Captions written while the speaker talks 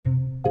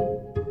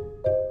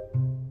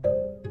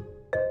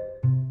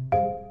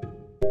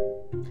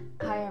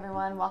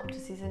welcome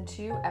to Season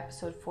 2,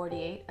 Episode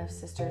 48 of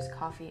Sisters,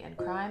 Coffee, and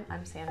Crime.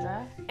 I'm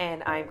Sandra.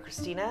 And I'm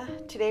Christina.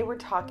 Today we're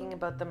talking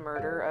about the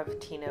murder of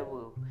Tina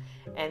Wu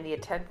and the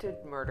attempted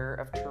murder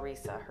of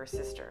Teresa, her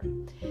sister.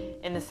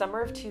 In the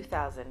summer of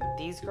 2000,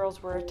 these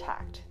girls were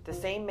attacked. The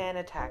same man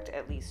attacked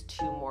at least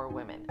 2 more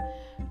women.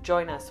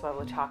 Join us while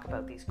we talk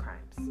about these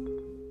crimes.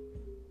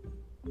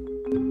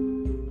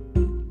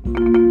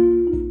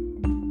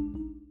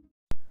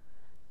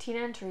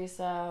 Tina and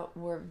Teresa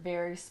were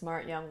very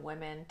smart young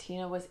women.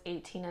 Tina was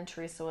 18 and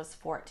Teresa was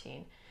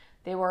 14.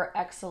 They were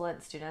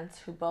excellent students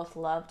who both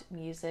loved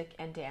music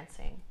and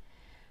dancing.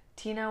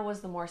 Tina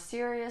was the more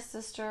serious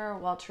sister,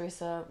 while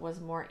Teresa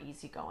was more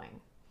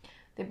easygoing.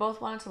 They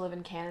both wanted to live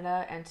in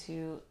Canada and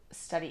to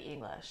study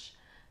English.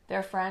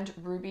 Their friend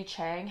Ruby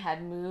Chang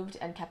had moved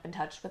and kept in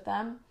touch with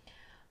them.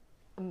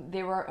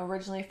 They were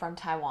originally from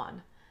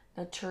Taiwan.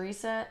 Now,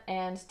 Teresa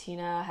and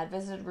Tina had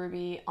visited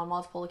Ruby on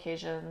multiple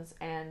occasions,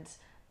 and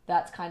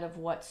that's kind of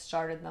what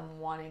started them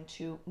wanting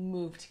to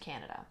move to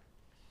Canada.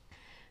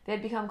 They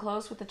had become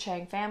close with the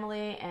Chang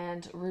family,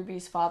 and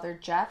Ruby's father,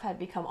 Jeff, had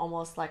become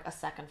almost like a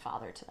second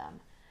father to them.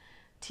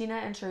 Tina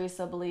and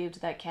Teresa believed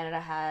that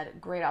Canada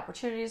had great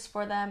opportunities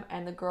for them,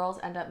 and the girls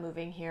end up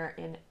moving here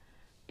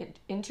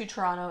into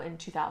Toronto in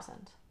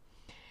 2000.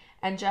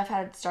 And Jeff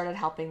had started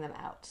helping them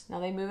out. Now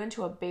they move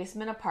into a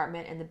basement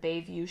apartment in the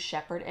Bayview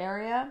Shepherd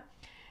area,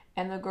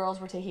 and the girls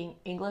were taking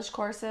English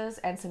courses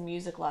and some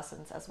music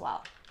lessons as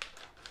well.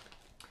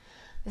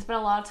 They spent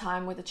a lot of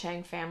time with the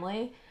Chang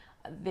family.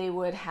 They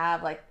would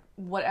have like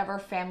whatever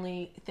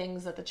family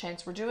things that the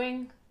Changs were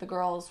doing, the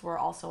girls were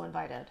also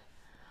invited.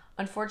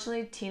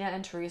 Unfortunately, Tina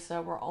and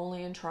Teresa were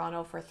only in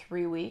Toronto for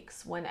 3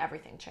 weeks when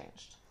everything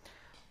changed.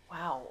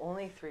 Wow,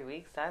 only 3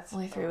 weeks? That's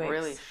only 3 a weeks.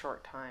 Really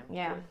short time.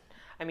 Yeah.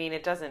 I mean,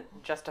 it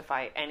doesn't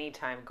justify any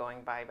time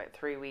going by, but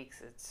 3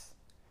 weeks,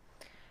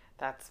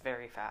 that's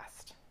very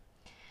fast.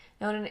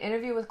 Now, in an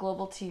interview with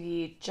Global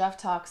TV, Jeff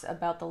talks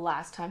about the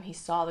last time he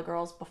saw the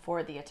girls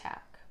before the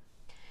attack.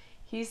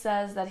 He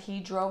says that he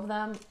drove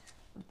them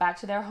back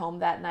to their home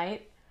that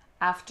night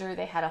after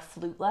they had a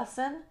flute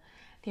lesson.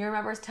 He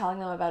remembers telling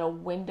them about a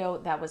window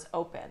that was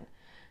open.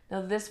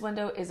 Now, this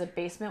window is a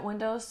basement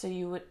window, so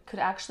you could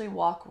actually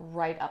walk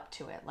right up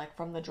to it. Like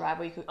from the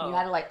driveway, you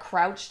had to like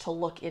crouch to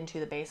look into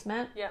the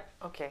basement. Yeah,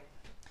 okay.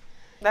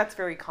 That's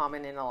very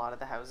common in a lot of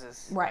the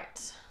houses.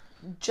 Right.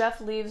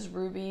 Jeff leaves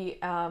Ruby,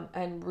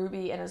 and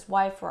Ruby and his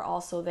wife were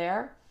also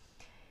there.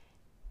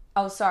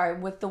 Oh, sorry.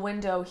 With the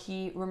window,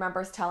 he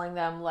remembers telling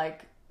them,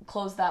 like,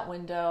 close that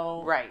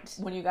window right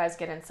when you guys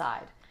get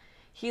inside.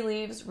 He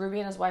leaves. Ruby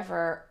and his wife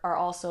are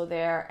also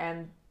there,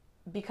 and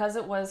because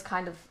it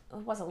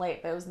wasn't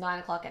late, but it was 9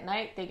 o'clock at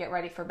night, they get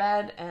ready for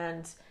bed,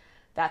 and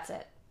that's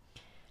it.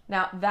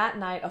 Now, that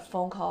night, a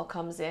phone call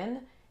comes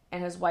in,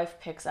 and his wife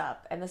picks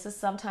up, and this is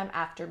sometime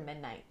after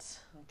midnight.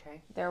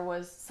 Okay. There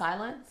was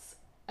silence,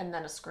 and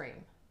then a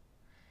scream.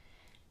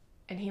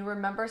 And he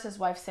remembers his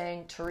wife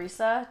saying,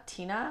 Teresa,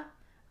 Tina,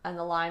 and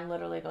the line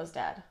literally goes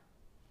dead.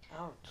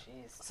 Oh,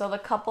 jeez. So the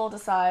couple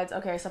decides,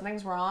 okay,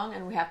 something's wrong,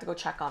 and we have to go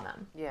check on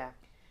them. Yeah.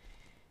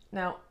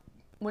 Now,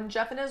 when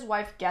Jeff and his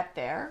wife get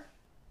there,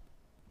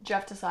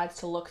 Jeff decides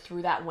to look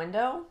through that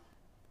window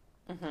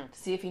to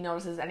see if he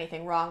notices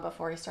anything wrong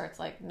before he starts,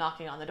 like,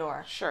 knocking on the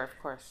door. Sure, of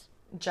course.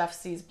 Jeff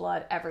sees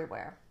blood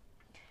everywhere.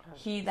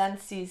 He then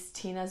sees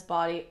Tina's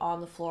body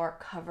on the floor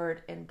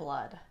covered in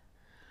blood.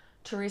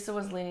 Teresa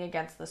was leaning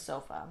against the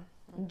sofa.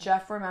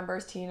 Jeff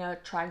remembers Tina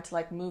trying to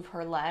like move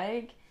her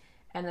leg,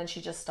 and then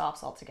she just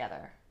stops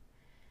altogether.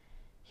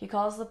 He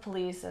calls the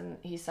police and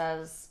he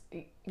says,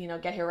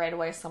 get here right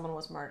away, someone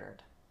was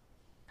murdered.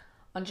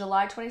 On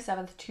July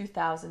 27th,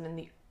 2000, in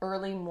the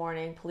early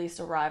morning, police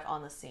arrive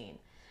on the scene.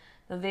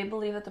 Now, they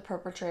believe that the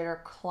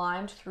perpetrator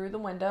climbed through the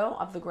window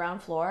of the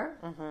ground floor,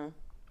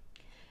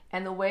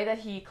 and the way that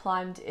he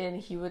climbed in,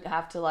 he would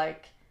have to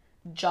like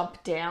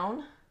jump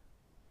down,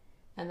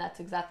 and that's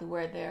exactly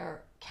where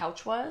their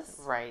couch was.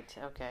 Right,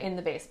 okay. In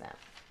the basement.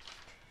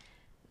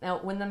 Now,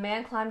 when the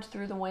man climbed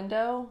through the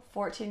window,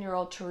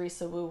 14-year-old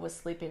Teresa Wu was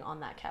sleeping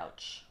on that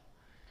couch.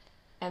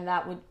 And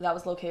that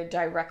was located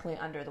directly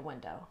under the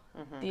window.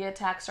 The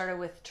attack started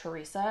with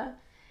Teresa,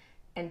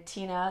 and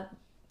Tina,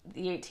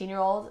 the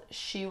 18-year-old,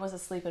 she was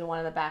asleep in one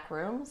of the back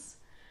rooms.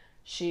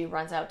 She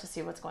runs out to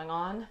see what's going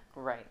on.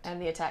 Right.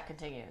 And the attack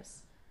continues.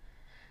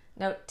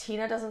 Now,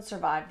 Tina doesn't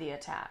survive the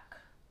attack.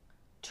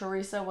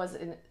 Teresa was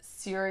in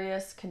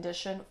serious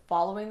condition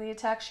following the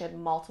attack. She had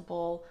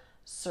multiple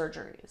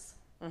surgeries.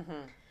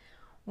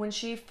 When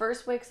she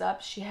first wakes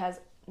up, she has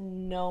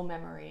no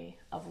memory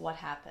of what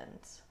happened.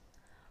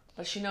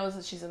 But she knows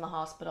that she's in the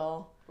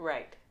hospital.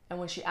 Right. And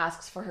when she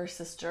asks for her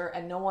sister,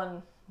 and no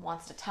one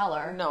wants to tell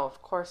her. No,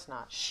 of course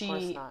not.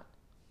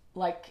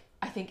 Like,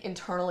 I think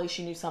internally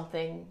she knew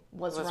something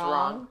was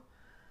wrong.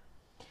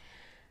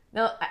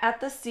 Now, at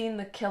the scene,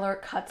 the killer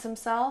cuts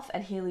himself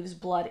and he leaves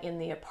blood in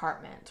the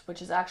apartment, which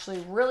is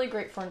actually really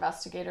great for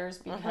investigators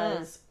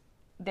because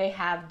they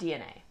have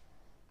DNA.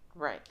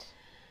 Right.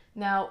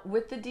 Now,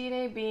 with the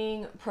DNA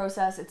being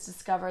processed, it's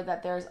discovered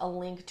that there's a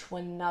link to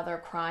another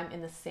crime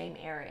in the same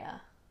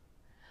area.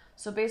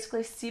 So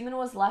basically, semen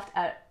was left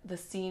at the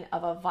scene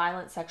of a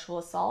violent sexual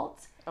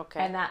assault. Okay.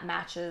 And that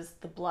matches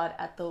the blood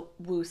at the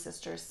Wu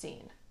sisters'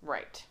 scene.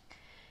 Right.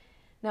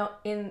 Now,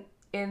 in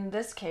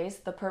this case,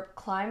 the perp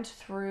climbed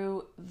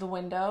through the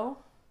window,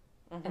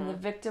 and the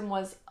victim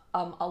was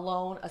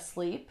alone,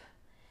 asleep,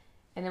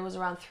 and it was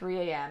around 3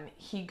 a.m.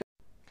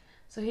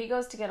 So he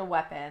goes to get a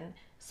weapon,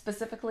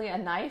 specifically a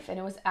knife, and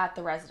it was at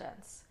the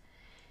residence.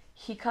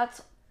 He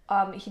cuts.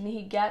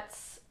 He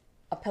gets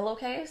a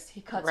pillowcase.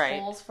 He cuts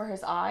holes for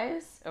his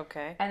eyes.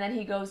 Okay. And then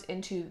he goes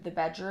into the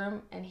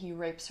bedroom and he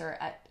rapes her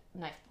at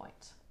knife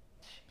point.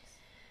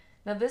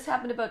 Now, this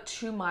happened about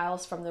 2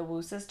 miles from the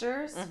Wu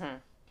sisters,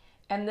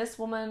 and this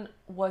woman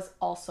was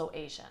also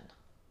Asian.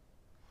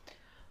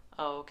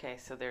 Oh, okay.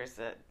 So there's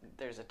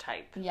a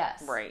type.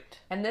 Yes. Right.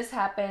 And this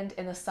happened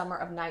in the summer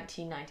of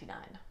 1999.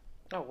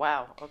 Oh,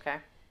 wow. Okay.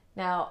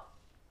 Now,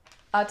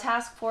 a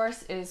task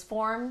force is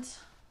formed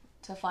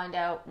to find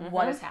out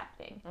what is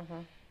happening.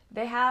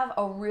 They have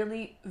a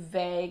really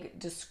vague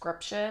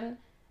description.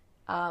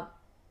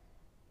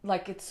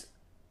 Like, it's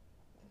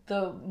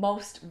the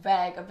most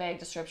vague of vague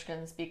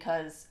descriptions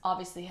because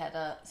obviously he had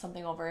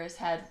something over his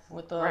head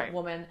with the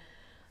woman.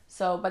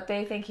 So, but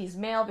they think he's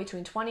male,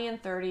 between 20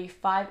 and 30,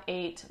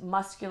 5'8",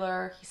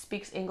 muscular, he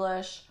speaks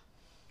English.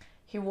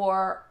 He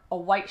wore a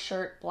white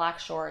shirt, black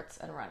shorts,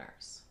 and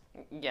runners.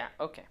 Yeah,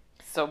 okay.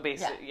 So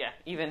basic,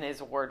 even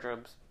his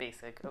wardrobe's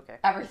basic, okay.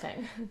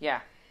 Everything.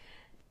 Yeah.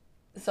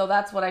 So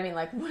that's what I mean,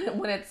 like,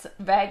 when it's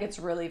vague, it's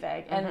really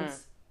vague. And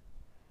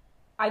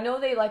I know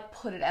they, like,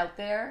 put it out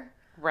there.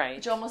 Right.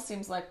 Which almost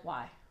seems like,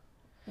 why?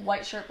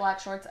 White shirt,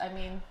 black shorts, I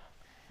mean...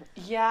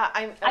 Yeah,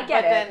 I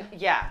get it. Then,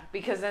 yeah,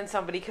 because then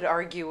somebody could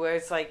argue where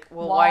it's like,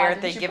 well, why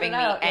aren't they giving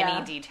me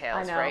any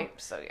details, right?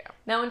 So, yeah.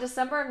 Now, in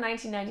December of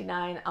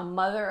 1999, a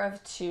mother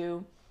of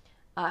two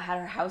had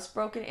her house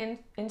broken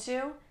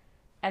into,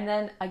 and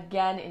then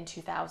again in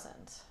 2000.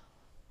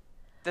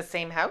 The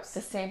same house?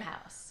 The same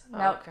house.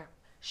 Now,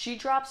 she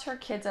drops her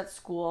kids at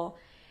school,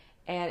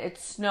 and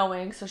it's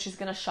snowing, so she's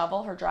going to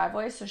shovel her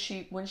driveway. So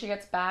when she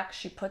gets back,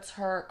 she puts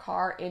her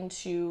car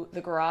into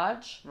the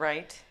garage.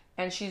 Right.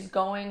 And she's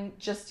going,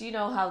 just, you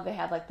know how they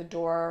have, like, the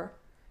door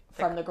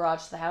from the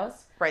garage to the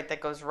house? Right,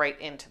 that goes right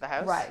into the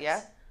house. Right.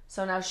 Yeah.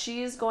 So now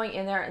she's going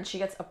in there, and she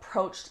gets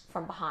approached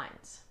from behind.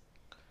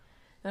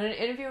 Now, in an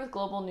interview with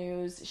Global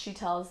News, she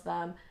tells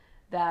them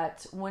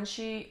that when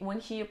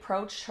he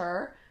approached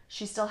her,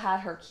 she still had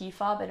her key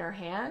fob in her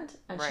hand,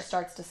 and she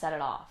starts to set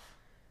it off.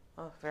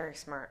 Oh, very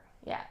smart.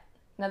 Yeah.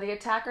 Now, the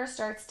attacker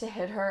starts to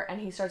hit her, and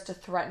he starts to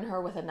threaten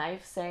her with a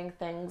knife, saying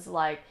things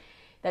like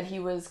that he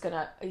was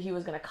gonna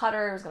cut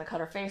her, he was gonna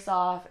cut her face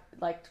off,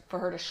 like, for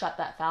her to shut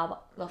the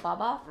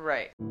fob off.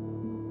 Right.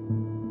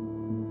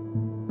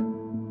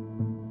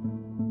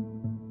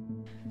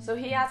 So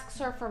he asks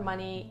her for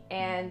money,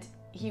 and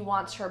he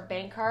wants her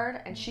bank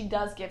card, and she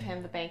does give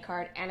him the bank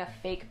card and a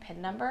fake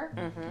PIN number.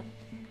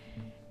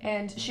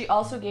 And she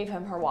also gave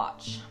him her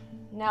watch.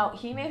 Now,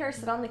 he made her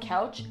sit on the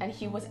couch, and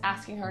he was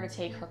asking her to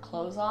take her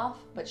clothes off,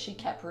 but she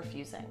kept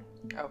refusing.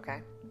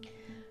 Okay.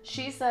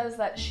 She says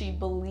that she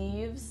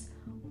believes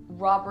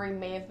robbery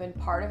may have been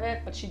part of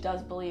it, but she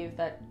does believe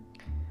that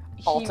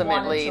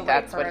ultimately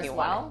that's what he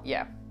wanted.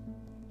 Yeah.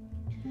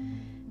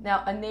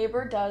 Now, a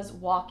neighbor does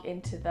walk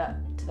into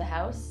the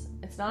house.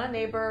 It's not a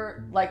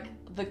neighbor, like,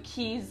 the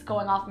keys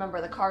going off,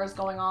 remember, the car's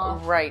going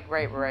off. Right.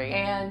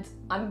 And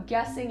I'm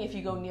guessing if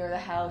you go near the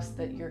house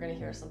that you're going to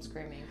hear some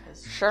screaming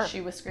because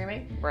she was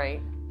screaming.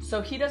 Right.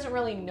 So he doesn't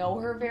really know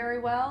her very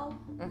well,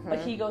 but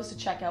he goes to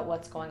check out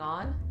what's going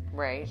on.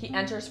 Right. He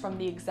enters from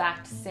the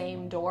exact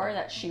same door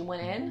that she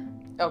went in.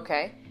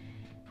 Okay.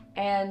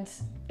 And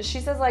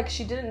she says, like,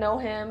 she didn't know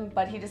him,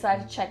 but he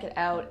decided to check it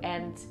out,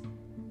 and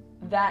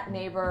that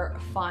neighbor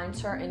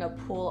finds her in a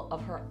pool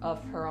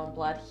of her own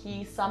blood.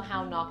 He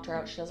somehow knocked her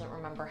out. She doesn't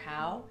remember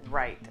how.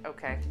 Right.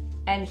 Okay.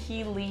 And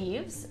he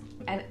leaves,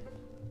 and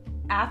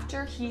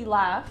after he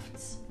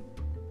left,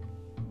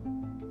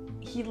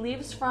 he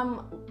leaves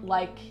from,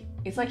 like,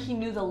 it's like he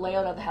knew the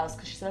layout of the house,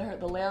 because she said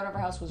the layout of her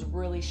house was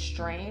really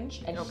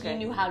strange, and he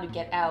knew how to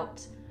get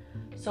out.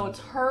 So it's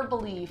her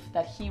belief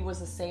that he was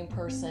the same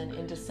person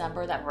in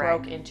December that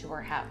broke into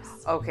her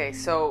house. Okay,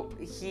 so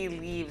he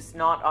leaves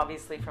not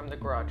obviously from the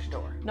garage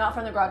door. Not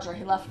from the garage door.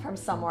 He left from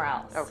somewhere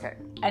else. Okay.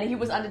 And he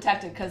was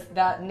undetected because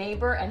the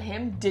neighbor and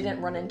him didn't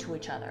run into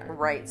each other.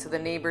 Right, so the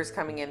neighbor's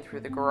coming in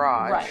through the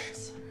garage.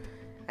 Right.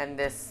 And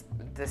this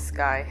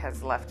guy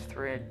has left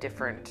through a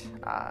different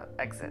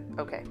exit.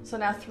 Okay. So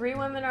now 3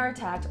 women are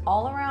attacked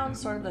all around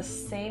sort of the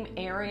same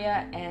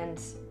area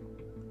and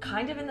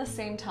kind of in the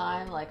same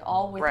time, like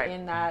all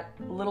within that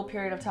little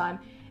period of time,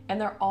 and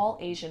they're all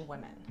Asian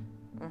women.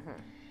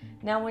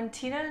 Now, when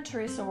Tina and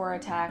Teresa were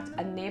attacked,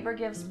 a neighbor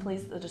gives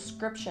police the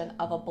description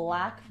of a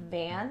black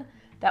van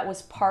that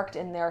was parked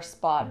in their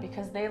spot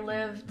because they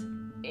lived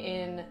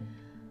in,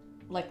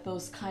 like,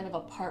 those kind of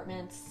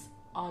apartments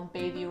on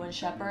Bayview and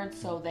Shepherd,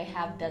 so they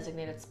have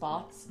designated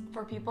spots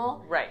for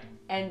people. Right.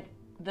 And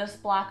this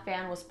black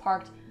van was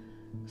parked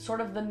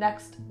sort of the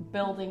next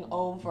building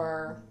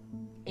over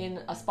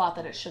in a spot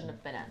that it shouldn't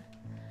have been in.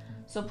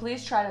 So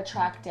police try to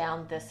track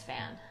down this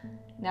van.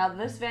 Now,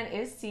 this van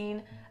is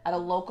seen at a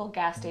local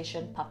gas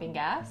station pumping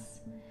gas,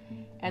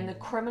 and the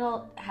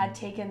criminal had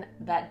taken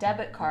that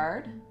debit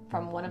card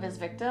from one of his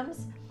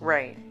victims.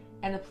 Right.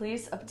 And the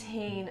police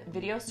obtain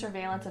video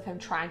surveillance of him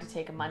trying to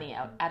take money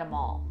out at a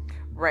mall.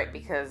 Right,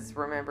 because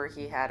remember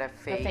he had a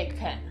fake... The fake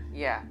pin.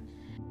 Yeah.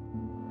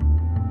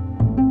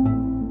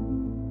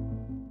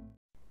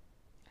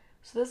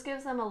 So this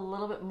gives them a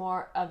little bit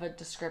more of a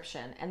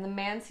description. And the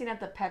man seen at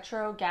the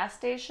Petro gas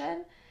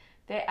station,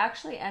 they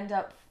actually end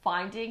up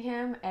finding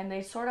him, and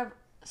they sort of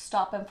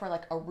stop him for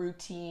like a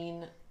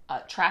routine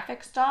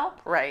traffic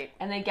stop. Right.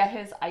 And they get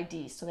his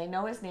ID. So they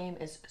know his name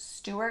is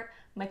Stuart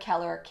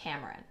McKellar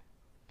Cameron.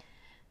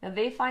 Now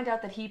they find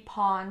out that he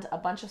pawned a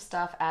bunch of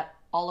stuff at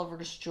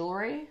Oliver's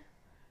Jewelry,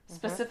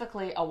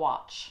 specifically a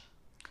watch.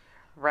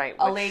 Right.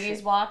 A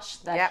lady's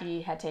watch that Yep.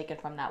 he had taken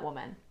from that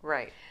woman.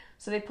 Right.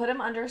 So they put him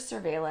under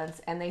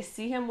surveillance, and they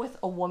see him with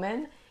a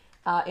woman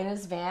in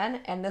his van,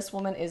 and this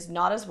woman is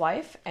not his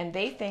wife, and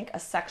they think a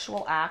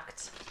sexual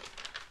act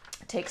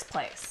takes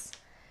place.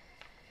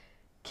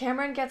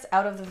 Cameron gets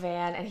out of the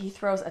van, and he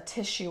throws a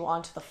tissue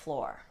onto the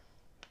floor.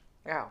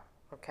 Oh,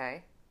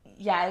 okay.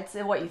 Yeah, it's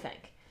what you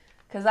think.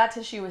 Because that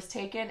tissue was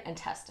taken and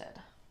tested.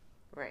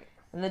 Right.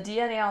 And the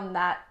DNA on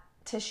that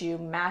tissue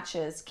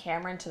matches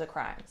Cameron to the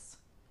crimes.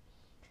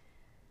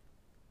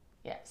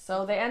 Yeah,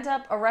 so they end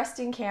up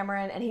arresting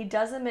Cameron, and he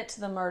does admit to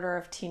the murder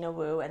of Tina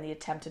Wu and the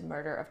attempted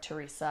murder of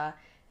Teresa,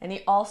 and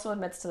he also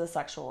admits to the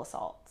sexual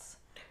assaults.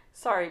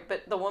 Sorry,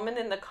 but the woman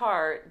in the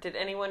car, did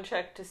anyone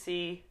check to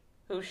see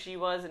who she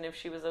was and if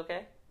she was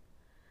okay?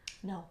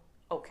 No.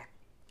 Okay.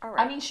 All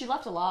right. I mean, she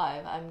left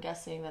alive. I'm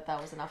guessing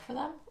that was enough for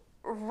them.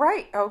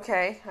 Right,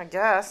 okay, I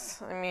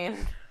guess. I mean,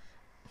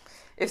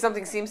 if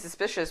something seems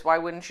suspicious, why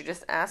wouldn't you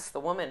just ask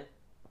the woman?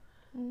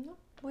 No,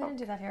 we didn't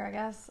do that here, I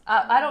guess.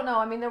 I don't know.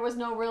 I mean, there was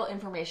no real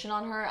information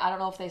on her. I don't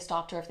know if they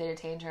stopped her, if they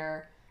detained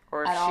her.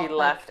 Or if at all, she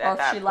left or at if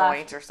that she point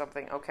left. or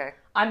something. Okay.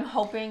 I'm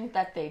hoping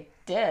that they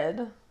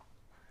did.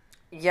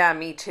 Yeah,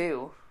 me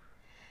too.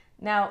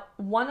 Now,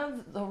 one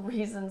of the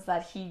reasons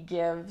that he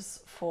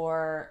gives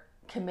for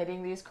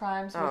committing these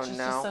crimes, which is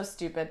just so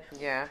stupid.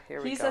 Yeah, here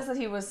we go. He says that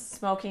he was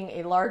smoking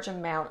a large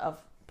amount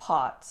of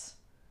pot,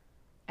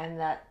 and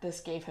that this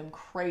gave him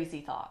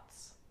crazy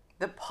thoughts.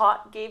 The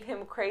pot gave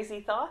him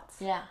crazy thoughts?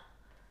 Yeah.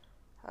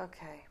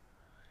 Okay.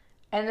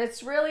 And it's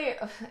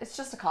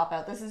just a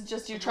cop-out. This is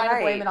just you trying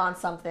to blame it on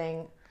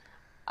something.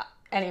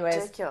 Anyways.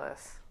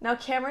 Ridiculous. Now,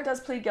 Cameron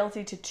does plead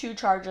guilty to two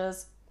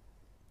charges.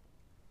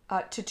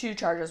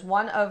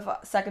 One of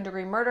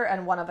second-degree murder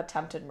and one of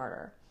attempted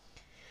murder.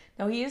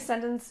 Now, he is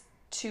sentenced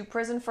to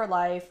prison for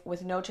life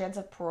with no chance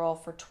of parole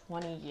for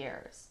 20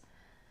 years.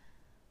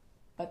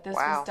 But this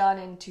was done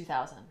in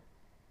 2000.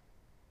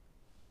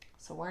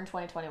 So we're in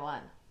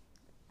 2021.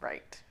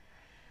 Right.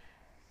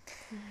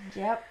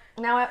 Yep.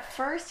 Now, at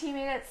first, he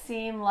made it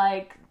seem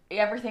like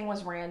everything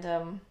was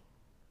random.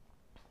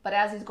 But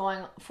as he's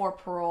going for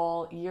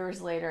parole,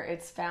 years later,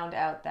 it's found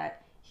out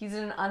that he's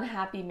in an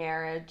unhappy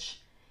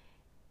marriage.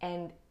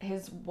 And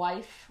his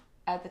wife,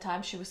 at the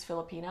time, she was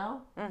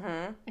Filipino.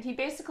 Mm-hmm. And he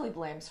basically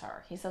blames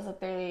her. He says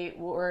that they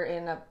were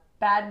in a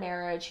bad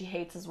marriage. He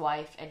hates his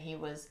wife. And he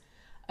was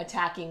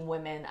attacking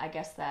women, I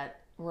guess,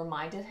 that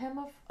reminded him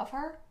of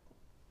her.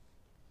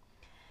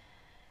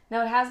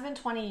 Now, it has been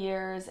 20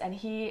 years, and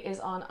he is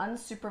on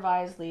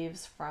unsupervised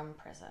leaves from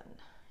prison.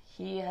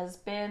 He has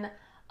been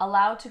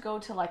allowed to go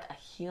to, like, a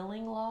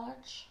healing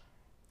lodge.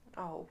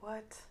 Oh,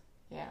 what?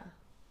 Yeah.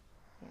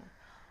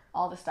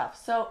 All the stuff.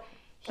 So,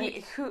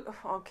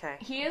 okay.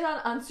 He is on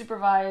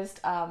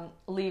unsupervised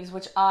leaves,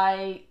 which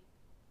I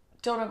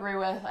don't agree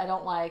with. I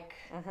don't like.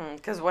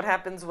 Because what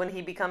happens when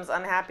he becomes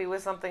unhappy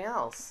with something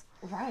else?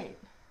 Right.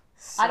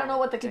 So I don't know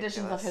what the ridiculous.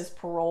 conditions of his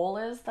parole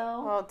is,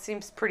 though. Well, it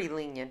seems pretty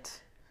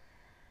lenient.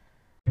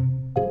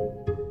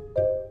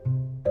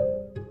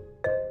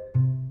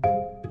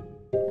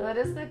 Now, that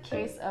is the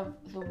case of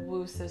the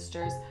Wu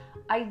sisters.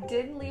 I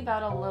did leave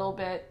out a little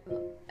bit.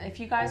 If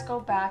you guys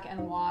go back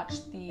and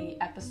watch the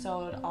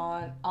episode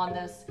on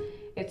this,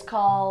 it's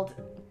called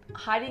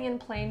Hiding in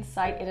Plain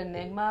Sight in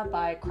Enigma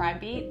by Crime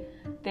Beat.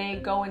 They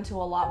go into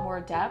a lot more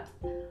depth.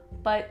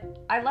 But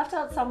I left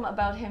out some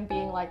about him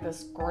being like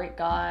this great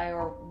guy,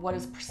 or what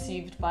is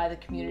perceived by the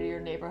community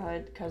or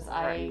neighborhood, because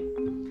I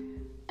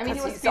mean, he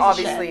was he's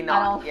obviously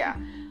not.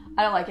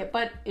 I don't like it.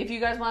 But if you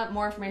guys want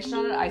more information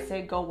on it, I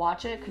say go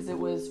watch it, because it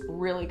was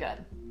really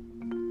good.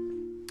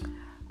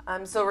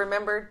 So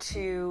remember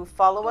to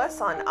follow us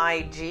on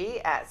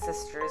IG at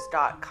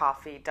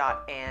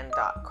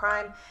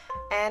sisters.coffee.and.crime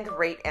and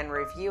rate and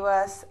review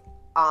us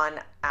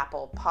on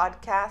Apple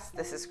Podcasts.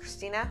 This is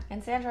Christina.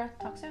 And Sandra.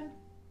 Talk soon.